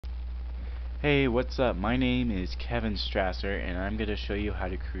Hey, what's up? My name is Kevin Strasser, and I'm going to show you how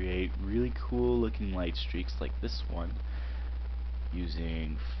to create really cool looking light streaks like this one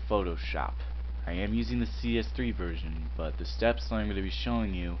using Photoshop. I am using the CS3 version, but the steps I'm going to be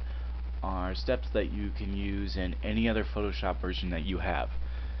showing you are steps that you can use in any other Photoshop version that you have.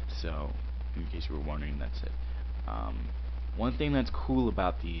 So, in case you were wondering, that's it. One thing that's cool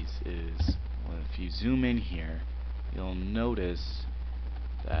about these is, well, if you zoom in here, you'll notice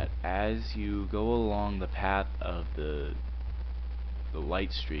that as you go along the path of the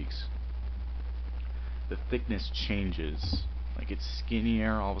light streaks, the thickness changes. Like it's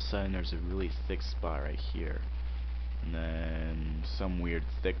skinnier, all of a sudden there's a really thick spot right here, and then some weird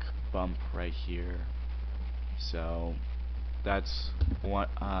thick bump right here. So that's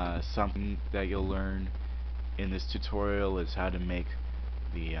something that you'll learn in this tutorial, is how to make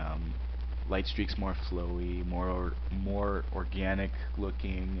the light streaks more flowy, more organic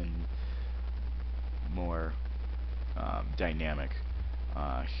looking, and more dynamic.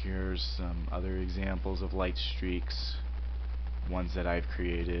 Here's some other examples of light streaks, ones that I've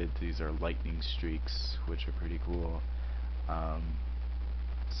created. These are lightning streaks, which are pretty cool.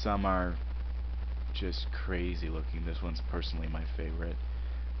 Some are just crazy looking. This one's personally my favorite.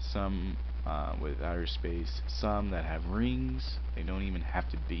 Some with outer space, some that have rings. They don't even have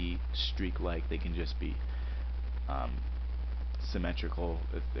to be streak-like. They can just be symmetrical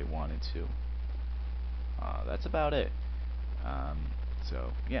if they wanted to. That's about it.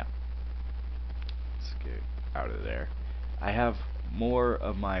 So yeah, let's get out of there. I have more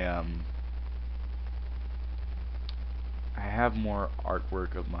of my I have more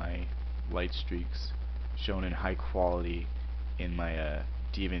artwork of my light streaks shown in high quality in my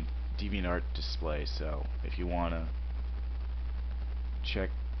DeviantArt display. So if you wanna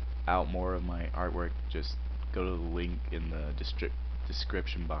check out more of my artwork, just go to the link in the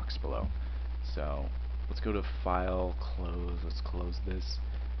description box below. So let's go to File, Close. Let's close this.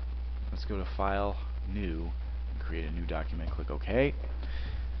 Let's go to File, New, and create a new document. Click OK.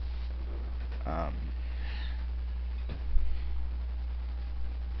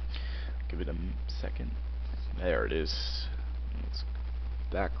 Give it a second. There it is.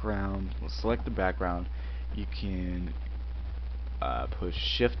 Background. Let's select the background. You can push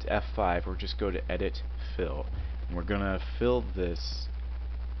Shift F5 or just go to Edit, Fill. And we're gonna fill this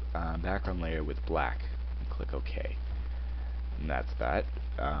background layer with black. And click OK. And that's that.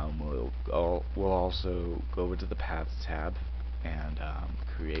 We'll also go over to the Paths tab and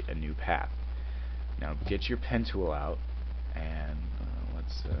create a new path. Now get your pen tool out and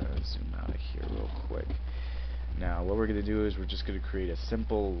let's zoom out of here real quick. Now what we're going to do is we're just going to create a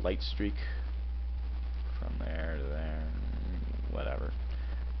simple light streak from there to there, whatever.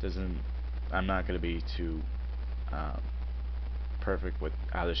 I'm not going to be too perfect with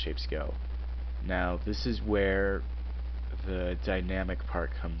how the shapes go. Now this is where the dynamic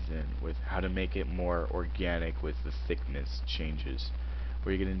part comes in, with how to make it more organic with the thickness changes.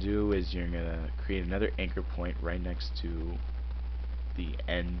 What you're going to do is you're going to create another anchor point right next to the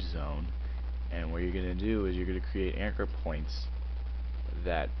end zone, and what you're going to do is you're going to create anchor points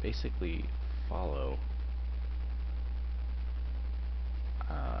that basically follow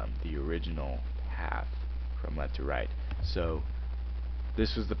the original path from left to right. So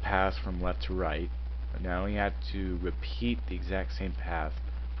this was the path from left to right. Now we have to repeat the exact same path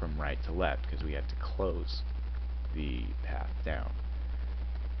from right to left, because we have to close the path down.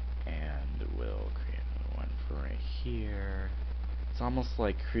 And we'll create another one for right here. It's almost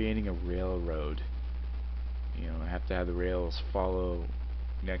like creating a railroad. You know, I have to have the rails follow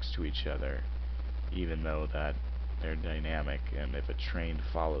next to each other, even though that they're dynamic, and if a train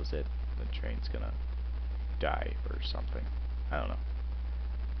follows it, the train's gonna die or something. I don't know.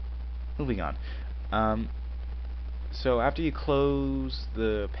 Moving on. So after you close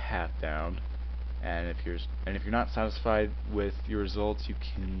the path down, and if you're not satisfied with your results, you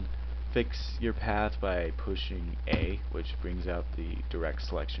can fix your path by pushing A, which brings out the direct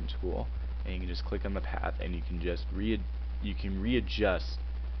selection tool, and you can just click on the path, and you can just readjust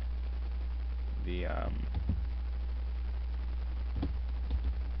the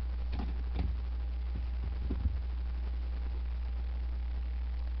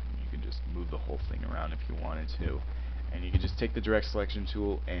you can just move the whole thing around if you wanted to, and you can just take the direct selection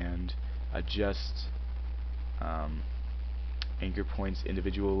tool and adjust anchor points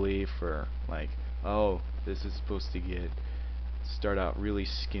individually for, like, oh, this is supposed to start out really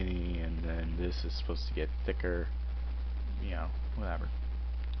skinny, and then this is supposed to get thicker, you know, whatever.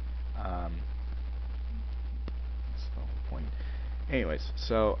 That's the whole point. Anyways,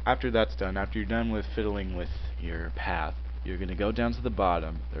 so after that's done, after you're done with fiddling with your path, you're going to go down to the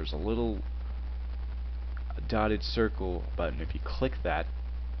bottom. There's a little dotted circle button. If you click that,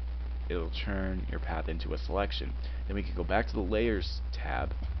 it'll turn your path into a selection. Then we can go back to the Layers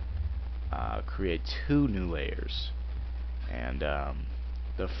tab, create 2 new layers, and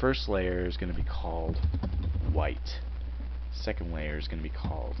the first layer is going to be called white. Second layer is going to be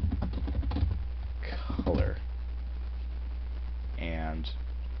called color. And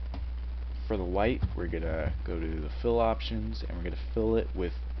for the white, we're going to go to the fill options, and we're going to fill it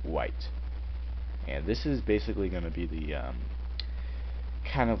with white. And this is basically going to be the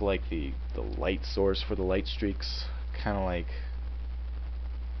kind of like the light source for the light streaks, kind of like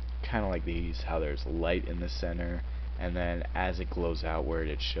these, how there's light in the center, and then as it glows outward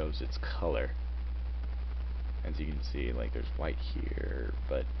it shows its color. As you can see, like there's white here,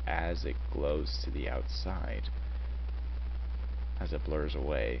 but as it glows to the outside, as it blurs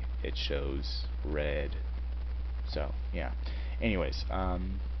away, it shows red. So yeah, anyways,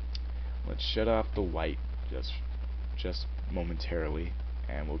 let's shut off the white just momentarily,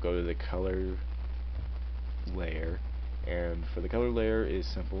 and we'll go to the color layer. And for the color layer is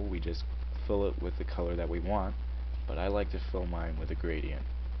simple, we just fill it with the color that we want, but I like to fill mine with a gradient,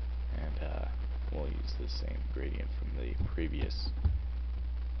 and we'll use the same gradient from the previous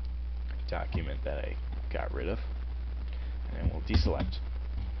document that I got rid of, and then we'll deselect.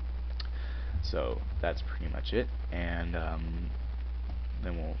 So that's pretty much it, and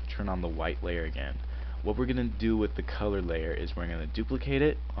then we'll turn on the white layer again. What we're gonna do with the color layer is we're gonna duplicate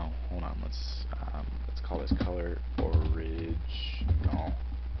it. Oh, hold on. Let's call this color original,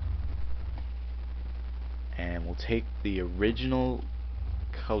 and we'll take the original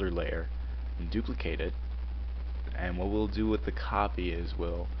color layer and duplicate it. And what we'll do with the copy is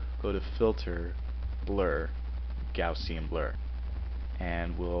we'll go to Filter, Blur, Gaussian Blur,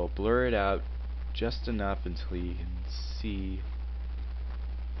 and we'll blur it out just enough until you can see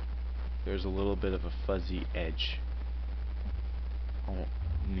there's a little bit of a fuzzy edge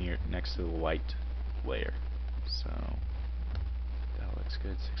next to the white layer. So that looks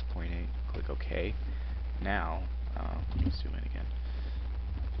good. 6.8. Click OK. Now let's zoom in again.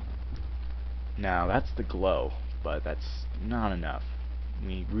 Now that's the glow, but that's not enough.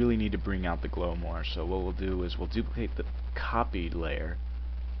 We really need to bring out the glow more. So what we'll do is we'll duplicate the copied layer,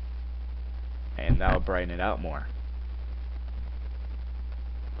 and that'll brighten it out more.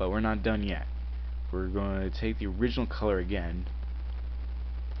 But we're not done yet. We're going to take the original color again,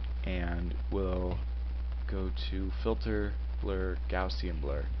 and we'll go to Filter, Blur, Gaussian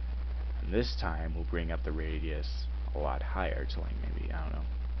Blur, and this time we'll bring up the radius a lot higher to like maybe, I don't know,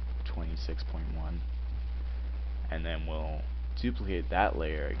 26.1, and then we'll duplicate that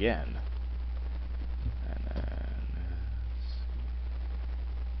layer again, and then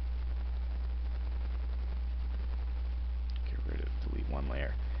delete one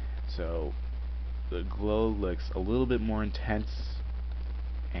layer. So the glow looks a little bit more intense,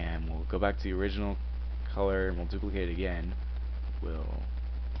 and we'll go back to the original color and we'll duplicate it again. We'll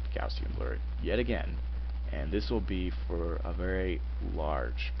Gaussian blur it yet again, and this will be for a very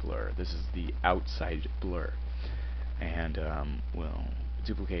large blur. This is the outside blur, and we'll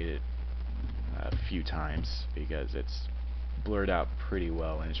duplicate it a few times because it's blurred out pretty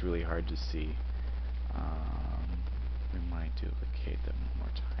well and it's really hard to see. We might duplicate them one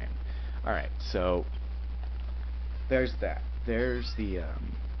more time. Alright, so there's that. There's the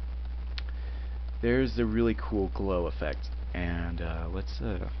really cool glow effect, and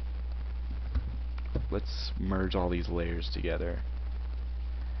let's merge all these layers together.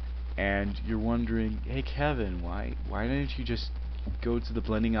 And you're wondering, hey Kevin, why didn't you just go to the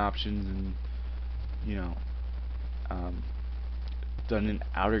blending options and, you know, done an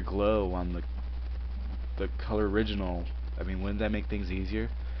outer glow on the color original? I mean, wouldn't that make things easier?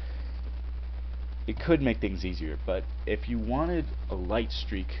 It could make things easier, but if you wanted a light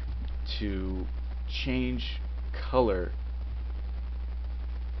streak to change color,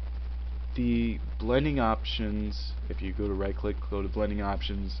 the blending options, if you go to right click, go to blending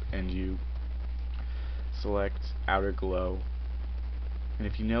options, and you select outer glow, and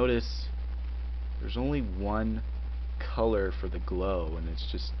if you notice there's only one color for the glow, and it's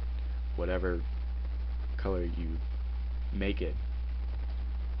just whatever color you make it.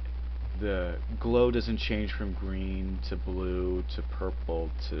 The glow doesn't change from green to blue to purple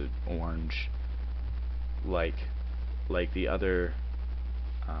to orange like the other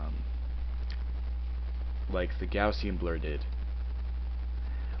like the Gaussian blur did.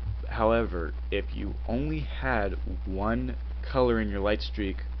 However, if you only had one color in your light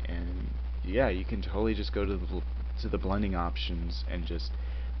streak, and yeah, you can totally just go to the blending options and just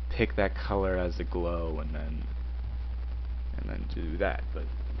pick that color as a glow, and then do that. But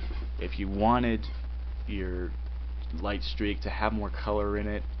if you wanted, your light streak to have more color in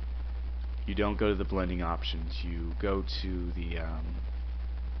it, you don't go to the blending options. You go to the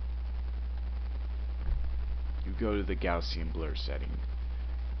Gaussian blur setting.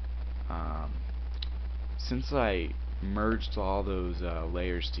 Since I merged all those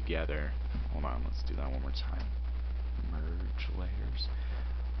layers together, hold on, let's do that one more time. Merge layers.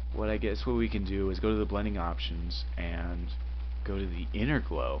 What we can do is go to the blending options and go to the inner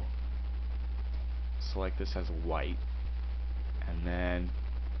glow. Select this as white, and then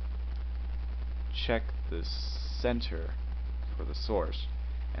check the center for the source,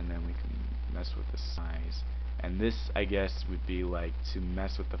 and then we can mess with the size. And this, I guess, would be like to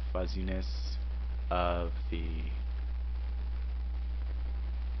mess with the fuzziness of the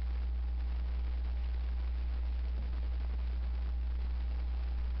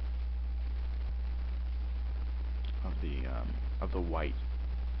of the white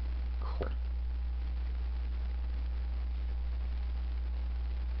core.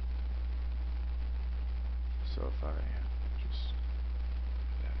 So if I just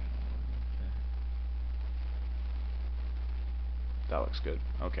put that in a little bit, that looks good.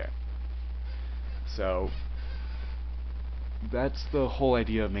 Okay. So that's the whole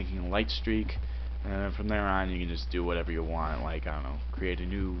idea of making a light streak, and from there on you can just do whatever you want. Like, I don't know, create a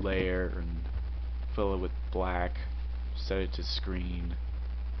new layer and fill it with black, set it to screen,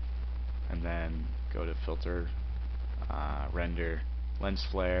 and then go to filter, render, lens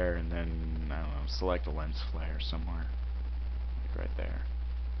flare, and then, I don't know, select a lens flare somewhere, like right there,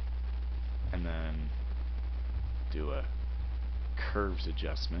 and then do a curves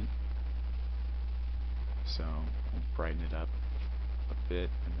adjustment. So we'll brighten it up a bit,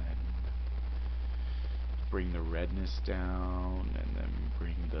 and then bring the redness down, and then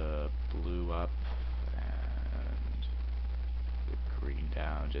bring the blue up and the green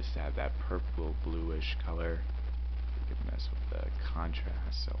down, just to have that purple bluish color. We can mess with the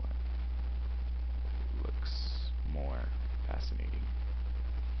contrast so it looks more fascinating.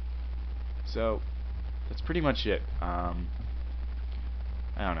 So that's pretty much it.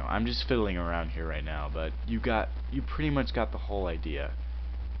 I don't know, I'm just fiddling around here right now, but you pretty much got the whole idea.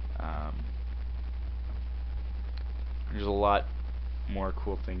 There's a lot more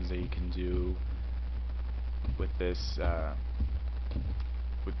cool things that you can do with this.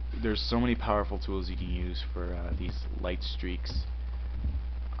 There's so many powerful tools you can use for these light streaks.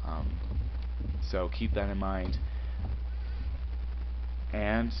 So keep that in mind.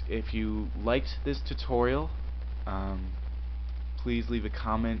 And if you liked this tutorial, please leave a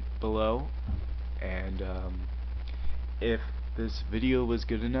comment below. And if this video was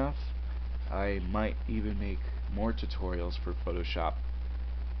good enough, I might even make more tutorials for Photoshop.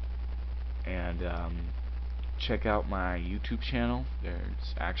 And check out my YouTube channel.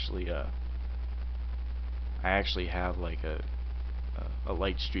 There's actually I actually have like a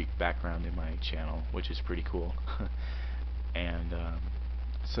light streak background in my channel, which is pretty cool. And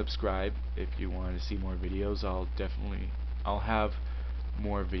subscribe if you want to see more videos. I'll have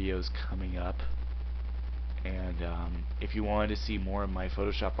more videos coming up. And if you wanted to see more of my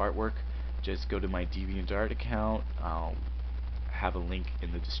Photoshop artwork, just go to my DeviantArt account. I'll have a link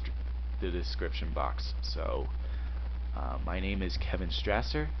in the description box. So my name is Kevin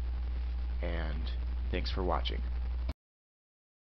Strasser, and thanks for watching.